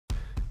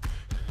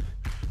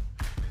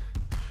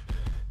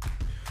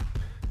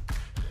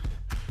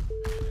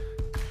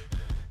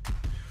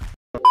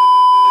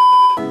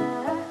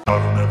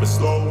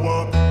slow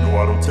up, no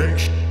I don't take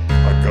shit.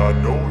 I got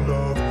no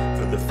love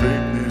for the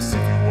fakeness.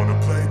 If you wanna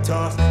play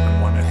tough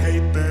and wanna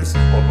hate this,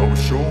 I'll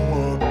always show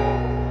up.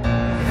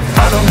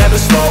 I don't ever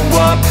slow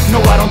up, no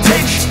I don't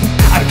take shit.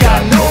 I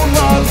got no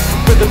love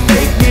for the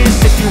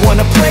fakeness. If you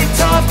wanna play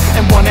tough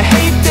and wanna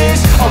hate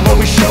this, I'll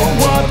always show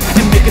up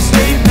and make a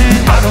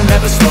statement. I don't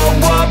ever slow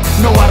up,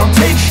 no I don't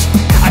take shit.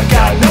 I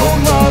got no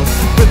love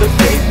for the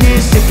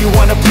fakeness. If you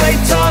wanna play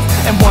tough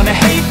and wanna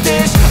hate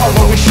this, I'll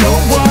always show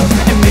up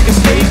and make a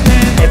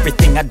statement.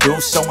 Everything I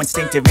do so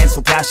instinctive and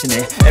so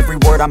passionate. Every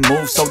word I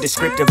move so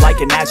descriptive like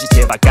an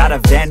adjective. I got a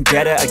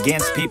vendetta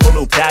against people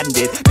who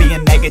patented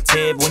being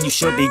negative when you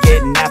should be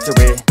getting after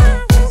it.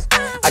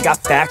 I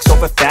got facts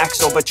over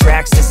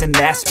tracks, this and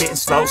that. Spitting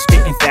slow,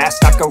 spitting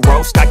fast, I could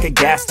roast, I could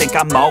gas. Think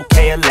I'm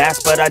okay at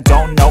last, but I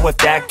don't know if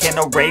that can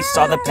erase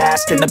all the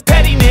past. And the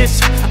pettiness,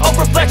 a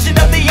reflection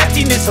of the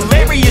emptiness.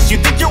 Hilarious, you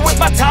think you're with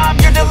my time,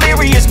 you're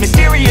delirious.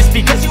 Mysterious,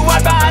 because you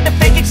hide behind a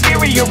fake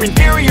exterior.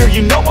 Inferior,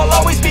 you know I'll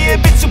always be a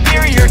bit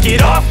superior.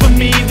 Get off of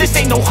me, this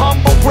ain't no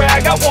humble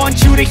brag. I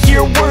want you to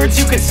hear words,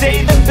 you can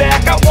say them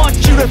back. I want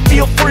you to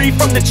feel free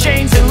from the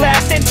chains that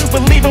last, and to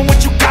believe in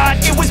what you got,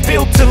 it was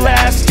built to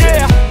last,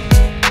 yeah.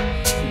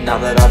 Now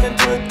that I've been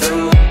put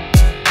through,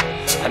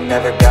 I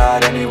never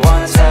got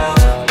anyone's help.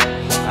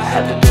 I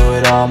had to do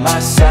it all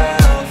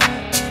myself.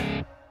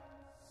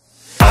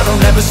 I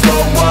don't ever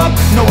slow up,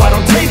 no I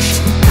don't take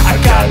shit. I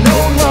got no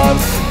love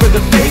for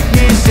the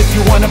fakeness. If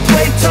you wanna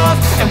play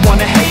tough and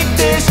wanna hate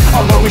this,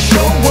 I'll always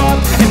show up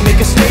and make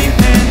a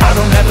statement. I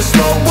don't ever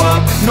slow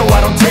up, no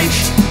I don't take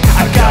shit.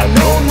 I got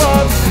no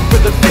love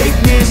for the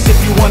fakeness. If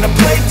you wanna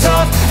play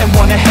tough and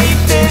wanna hate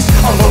this,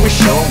 I'll always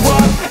show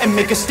up and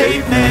make a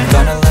statement.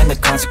 Gonna learn the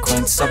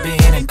consequence of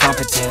being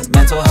incompetent.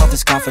 Mental health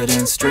is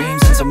confidence,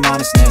 dreams and some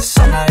honestness.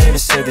 I'm not here to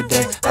save the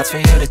day, that's for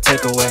you to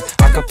take away.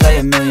 I could play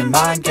a million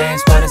mind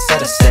games, but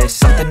instead I say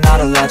something not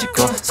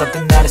illogical,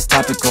 something that is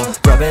topical.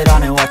 Rub it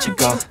on and watch it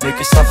go, make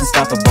yourself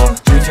unstoppable.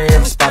 Dreams are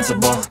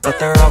irresponsible, but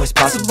they're always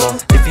possible.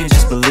 If you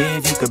just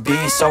believe, you could be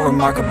so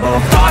remarkable.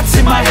 Thoughts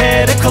in my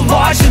head, a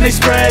collage and they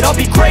spread. I'll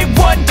be great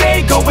one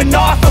day, going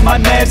off of my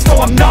meds. No,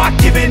 I'm not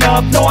giving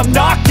up, no, I'm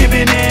not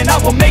giving in. I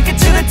will make it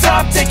to the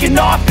top, taking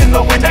off in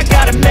the wind. I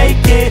gotta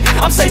make it,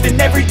 I'm saving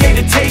every day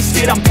to taste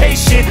it. I'm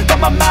patient, but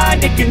my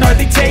mind, it can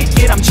hardly take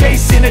it. I'm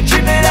chasing a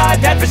dream that I've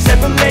had for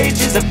several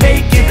ages. A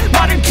vacant,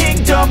 modern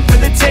kingdom for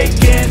the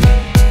taking.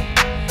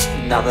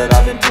 Now that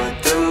I've been put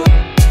through,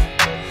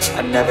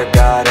 I never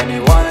got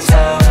anyone's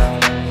help.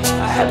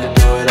 I had to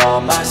do it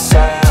all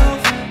myself.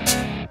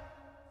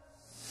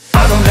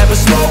 I don't ever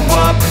slow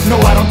up, no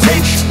I don't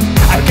take shit.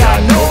 I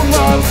got no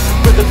love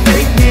for the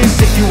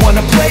fakeness. If you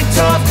wanna play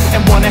tough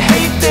and wanna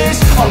hate this,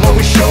 I'll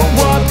always show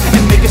up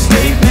and make a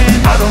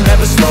statement. I don't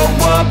ever slow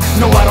up,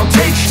 no I don't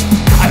take shit.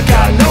 I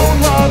got no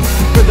love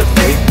for the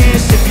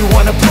fakeness. If you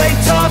wanna play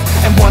tough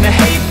and wanna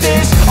hate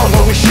this, I'll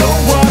always show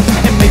up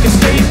and make a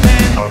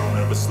statement. I don't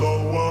ever slow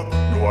up,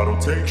 no I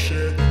don't take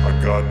shit. I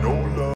got no love.